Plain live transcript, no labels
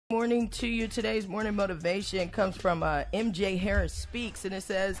Morning to you. Today's morning motivation comes from MJ Harris Speaks, and it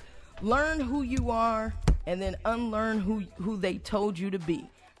says, learn who you are and then unlearn who they told you to be.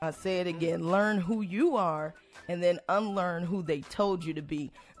 I'll say it again. Learn who you are and then unlearn who they told you to be.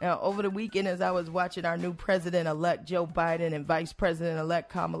 Now, over the weekend, as I was watching our new president-elect Joe Biden and Vice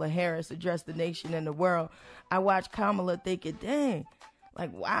President-elect Kamala Harris address the nation and the world, I watched Kamala thinking, dang,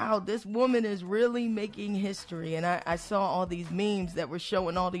 like, wow, this woman is really making history. And I saw all these memes that were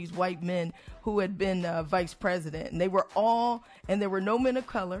showing all these white men who had been vice president. And they were all, and there were no men of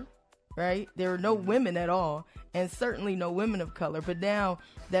color, right? There were no women at all, and certainly no women of color. But now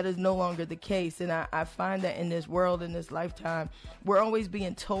that is no longer the case. And I find that in this world, in this lifetime, we're always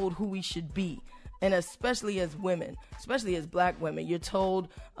being told who we should be. And especially as women, especially as black women, you're told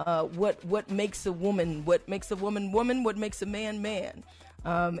what makes a woman, what makes a woman woman, what makes a man man.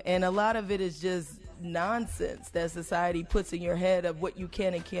 And a lot of it is just nonsense that society puts in your head of what you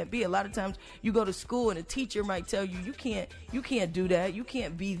can and can't be. A lot of times you go to school and a teacher might tell you, you can't do that, you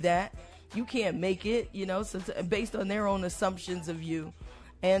can't be that, you can't make it, you know, so based on their own assumptions of you.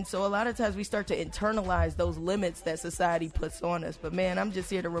 And so a lot of times we start to internalize those limits that society puts on us. But man, I'm just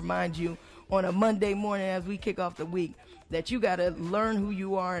here to remind you on a Monday morning as we kick off the week that you got to learn who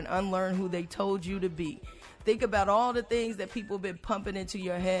you are and unlearn who they told you to be. Think about all the things that people have been pumping into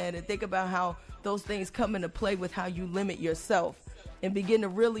your head, and think about how those things come into play with how you limit yourself, and begin to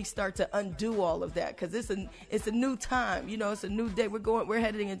really start to undo all of that, because it's a new time, you know, it's a new day. We're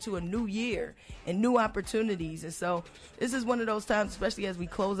heading into a new year and new opportunities. And so this is one of those times, especially as we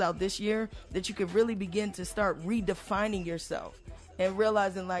close out this year, that you can really begin to start redefining yourself and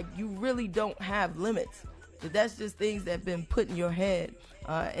realizing like you really don't have limits. But that's just things that have been put in your head,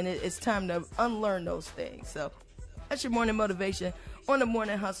 and it's time to unlearn those things. So that's your morning motivation on the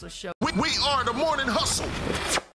Morning Hustle Show. We are the Morning Hustle.